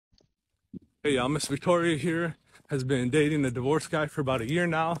Hey, y'all, Miss Victoria here has been dating a divorced guy for about a year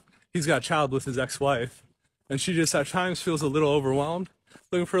now. He's got a child with his ex-wife, and she just at times feels a little overwhelmed,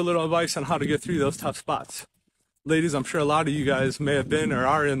 looking for a little advice on how to get through those tough spots. Ladies, I'm sure a lot of you guys may have been or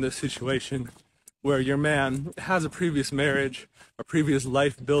are in this situation where your man has a previous marriage, a previous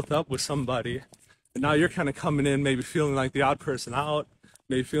life built up with somebody, and now you're kind of coming in maybe feeling like the odd person out,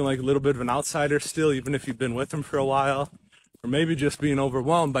 maybe feeling like a little bit of an outsider still, even if you've been with him for a while, or maybe just being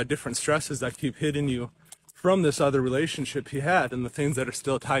overwhelmed by different stresses that keep hitting you from this other relationship he had and the things that are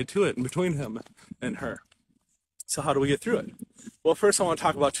still tied to it in between him and her. So how do we get through it? Well, first I want to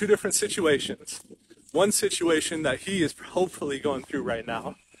talk about two different situations. One situation that he is hopefully going through right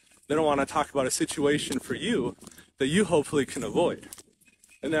now. Then I want to talk about a situation for you that you hopefully can avoid.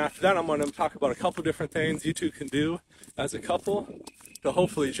 And then after that, I'm going to talk about a couple different things you two can do as a couple to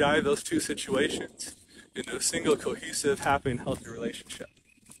hopefully jive those two situations into a single, cohesive, happy, and healthy relationship.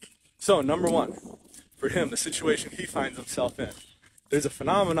 So, number one, for him, the situation he finds himself in. There's a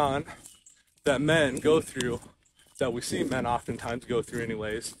phenomenon that men go through, that we see men oftentimes go through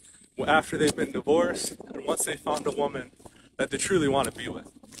anyways, after they've been divorced and once they found a woman that they truly want to be with.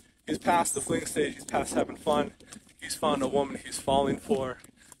 He's past the fling stage, he's past having fun, he's found a woman he's falling for,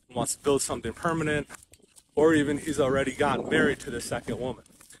 and wants to build something permanent, or even he's already gotten married to the second woman.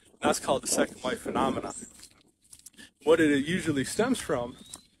 That's called the second wife phenomenon. What it usually stems from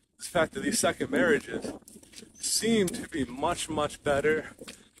is the fact that these second marriages seem to be much, much better,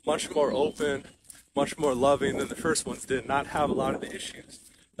 much more open, much more loving than the first ones did, not have a lot of the issues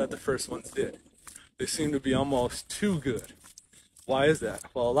that the first ones did. They seem to be almost too good. Why is that?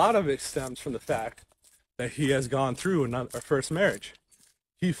 Well, a lot of it stems from the fact that he has gone through a first marriage.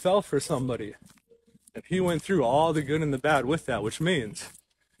 He fell for somebody, and he went through all the good and the bad with that, which means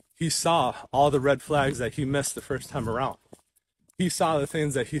he saw all the red flags that he missed the first time around. He saw the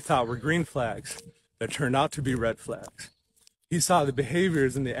things that he thought were green flags that turned out to be red flags. He saw the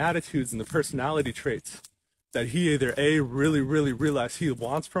behaviors and the attitudes and the personality traits that he either A, really realized he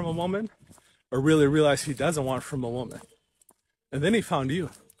wants from a woman, or really realized he doesn't want from a woman. And then he found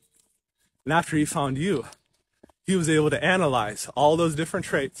you. And after he found you, he was able to analyze all those different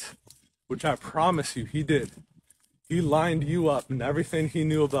traits, which I promise you he did. He lined you up in everything he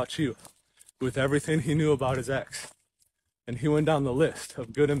knew about you with everything he knew about his ex. And he went down the list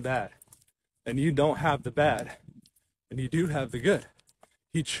of good and bad. And you don't have the bad, and you do have the good.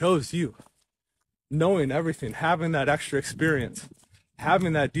 He chose you, knowing everything, having that extra experience,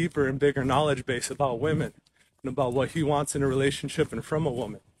 having that deeper and bigger knowledge base about women and about what he wants in a relationship and from a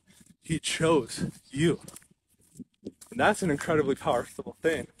woman. He chose you. And that's an incredibly powerful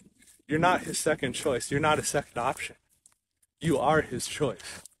thing. You're not his second choice. You're not a second option. You are his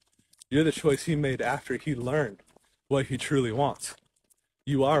choice. You're the choice he made after he learned what he truly wants.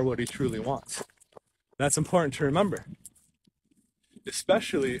 You are what he truly wants. That's important to remember,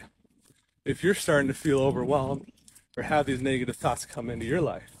 especially if you're starting to feel overwhelmed or have these negative thoughts come into your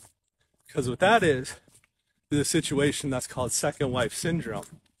life. Because what that is a situation that's called second wife syndrome.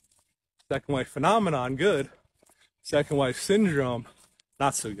 Second wife phenomenon, good. Second wife syndrome,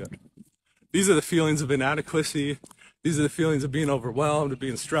 not so good. These are the feelings of inadequacy. These are the feelings of being overwhelmed, of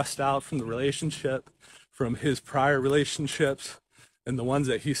being stressed out from the relationship, from his prior relationships, and the ones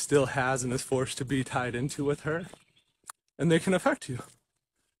that he still has and is forced to be tied into with her. And they can affect you.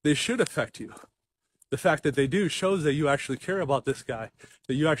 They should affect you. The fact that they do shows that you actually care about this guy,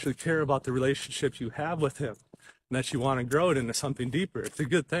 that you actually care about the relationship you have with him, and that you want to grow it into something deeper. It's a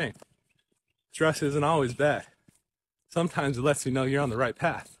good thing. Stress isn't always bad. Sometimes it lets you know you're on the right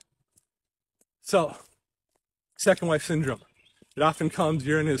path. So, second wife syndrome. It often comes,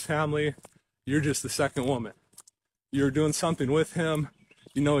 you're in his family, you're just the second woman. You're doing something with him,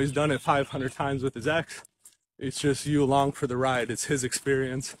 you know he's done it 500 times with his ex. It's just you along for the ride. It's his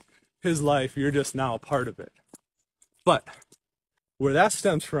experience, his life, you're just now a part of it. But where that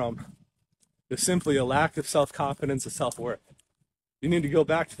stems from is simply a lack of self-confidence and self-worth. You need to go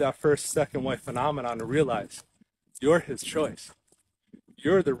back to that first second wife phenomenon to realize you're his choice.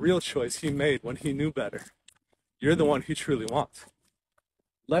 You're the real choice he made when he knew better. You're the one he truly wants.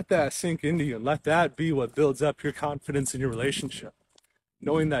 Let that sink into you and let that be what builds up your confidence in your relationship.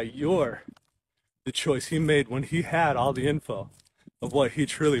 Knowing that you're the choice he made when he had all the info of what he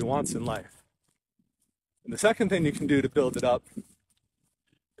truly wants in life. And the second thing you can do to build it up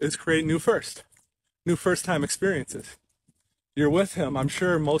is create new first time experiences. You're with him. I'm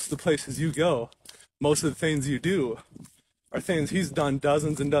sure most of the places you go, most of the things you do are things he's done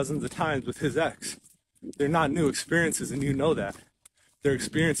dozens and dozens of times with his ex. They're not new experiences, and you know that. They're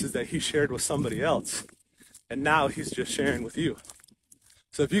experiences that he shared with somebody else, and now he's just sharing with you.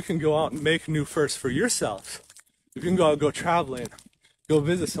 So if you can go out and make new firsts for yourself, if you can go out and go traveling, go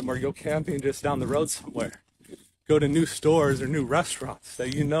visit somewhere, go camping just down the road somewhere, go to new stores or new restaurants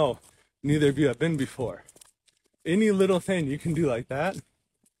that you know neither of you have been before. Any little thing you can do like that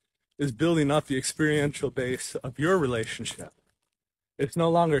is building up the experiential base of your relationship. It's no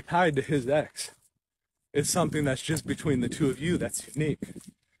longer tied to his ex. It's something that's just between the two of you that's unique.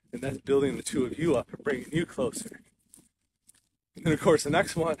 And that's building the two of you up and bringing you closer. And of course, the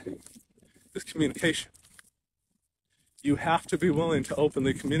next one is communication. You have to be willing to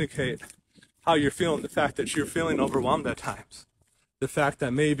openly communicate how you're feeling, the fact that you're feeling overwhelmed at times, the fact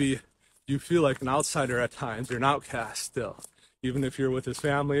that maybe you feel like an outsider at times, you're an outcast still, even if you're with his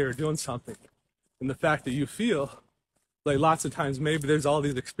family or doing something. And the fact that you feel like lots of times maybe there's all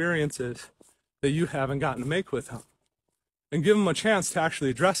these experiences that you haven't gotten to make with him. And give him a chance to actually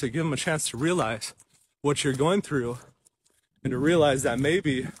address it. Give him a chance to realize what you're going through and to realize that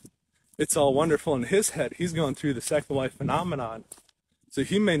maybe it's all wonderful in his head. He's going through the second wife phenomenon. So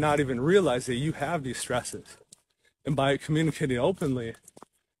he may not even realize that you have these stresses. And by communicating openly,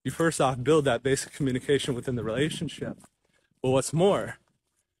 you first off build that basic communication within the relationship. But what's more,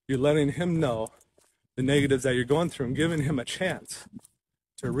 you're letting him know the negatives that you're going through and giving him a chance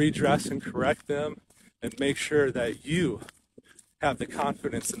to redress and correct them and make sure that you have the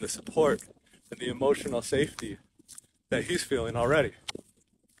confidence and the support and the emotional safety that he's feeling already.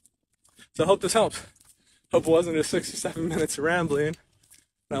 So I hope this helps. Hope it wasn't just 67 minutes of rambling.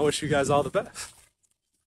 And I wish you guys all the best.